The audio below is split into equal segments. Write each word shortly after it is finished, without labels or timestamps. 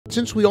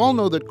Since we all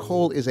know that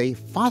coal is a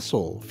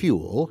fossil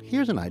fuel,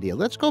 here's an idea.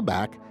 Let's go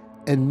back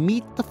and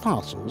meet the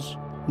fossils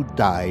who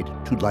died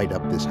to light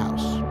up this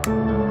house.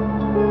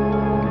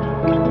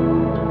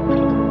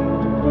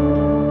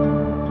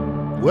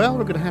 Well,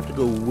 we're going to have to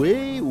go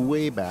way,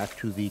 way back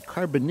to the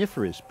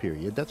Carboniferous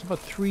period. That's about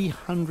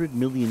 300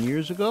 million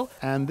years ago.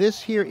 And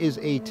this here is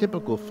a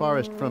typical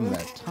forest from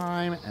that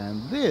time.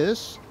 And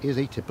this is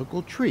a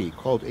typical tree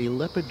called a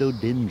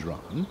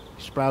lepidendron.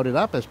 Sprouted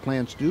up as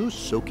plants do,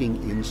 soaking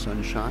in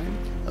sunshine,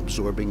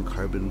 absorbing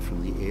carbon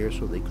from the air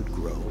so they could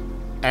grow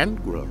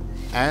and grow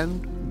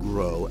and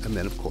grow. And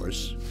then, of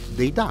course,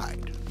 they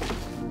died,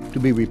 to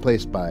be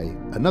replaced by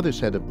another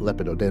set of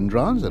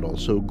lepidendrons that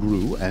also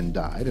grew and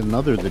died,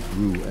 another that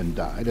grew and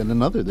died, and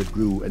another that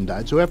grew and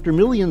died. So after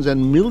millions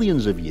and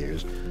millions of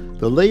years,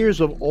 the layers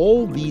of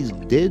all these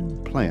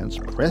dead plants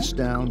pressed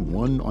down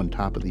one on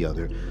top of the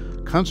other,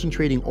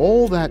 concentrating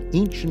all that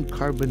ancient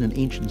carbon and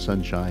ancient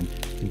sunshine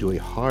into a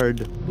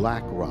hard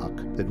black rock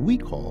that we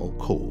call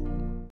coal.